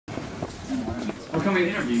we're coming to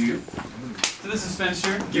interview you. So this is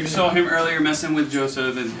Spencer. You saw him earlier messing with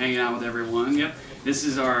Joseph and hanging out with everyone. Yep. This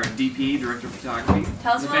is our DP, Director of Photography.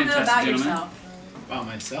 Tell us a little bit about yourself. About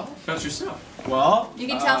myself? About yourself. Well, you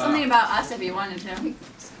can tell something about us if you wanted to.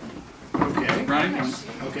 Okay. Brian?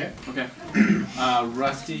 Okay. Okay.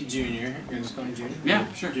 Rusty Jr. You're just calling Junior?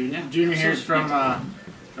 Yeah, sure. Junior. Yeah. Junior here is from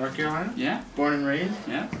North Carolina. Yeah. Born and raised.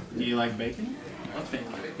 Yeah. Do you like bacon? I love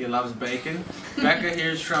bacon. He loves bacon. Beka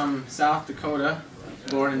here is from South Dakota.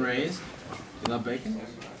 Born and raised. You love bacon?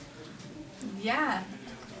 Yeah.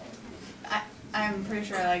 I'm pretty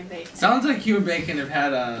sure I like bacon. Sounds like you and bacon have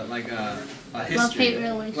had a history.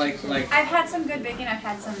 Love-hate like. I've had some good bacon. I've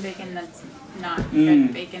had some bacon that's not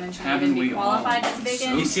good bacon and shouldn't even be qualified as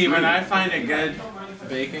bacon. You see, when I find a good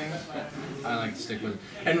bacon, I like to stick with it.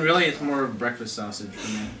 And really, it's more breakfast sausage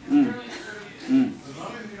for me.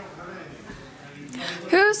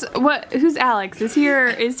 Who's Alex? Is he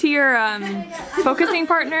your focusing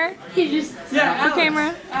partner? Yeah, for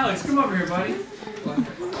camera? Alex, come over here, buddy.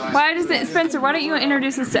 Spencer, why don't you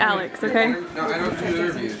introduce us to Alex, okay? No, I don't do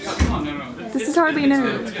interviews. Come on, no. This is hardly an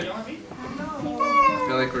interview. I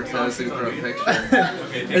feel like we're posing for a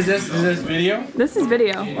picture. Is this video? This is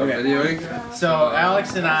video. Okay. Videoing? So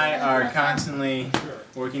Alex and I are constantly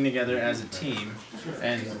working together as a team,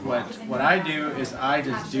 and what I do is I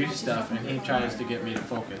just do stuff, and he tries to get me to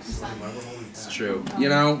focus. It's true. You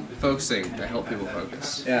know, focusing. I help people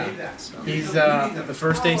focus. Yeah. He's the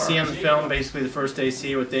first AC on the film. Basically, the first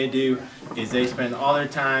AC, what they do is they spend all their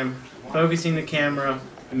time focusing the camera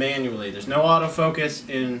manually. There's no autofocus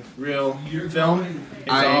in real film.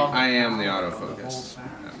 I am the autofocus.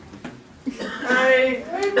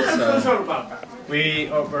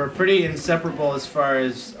 We're pretty inseparable as far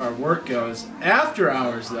as our work goes. After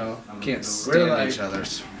hours, though, Can't stand each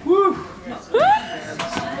other's. woo!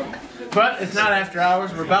 But it's not after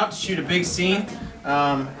hours. We're about to shoot a big scene.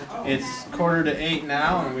 It's 7:45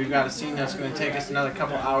 now, and we've got a scene that's going to take us another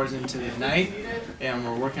couple hours into the night. And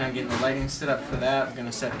we're working on getting the lighting set up for that. We're going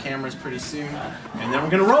to set cameras pretty soon, and then we're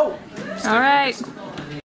going to roll. All right.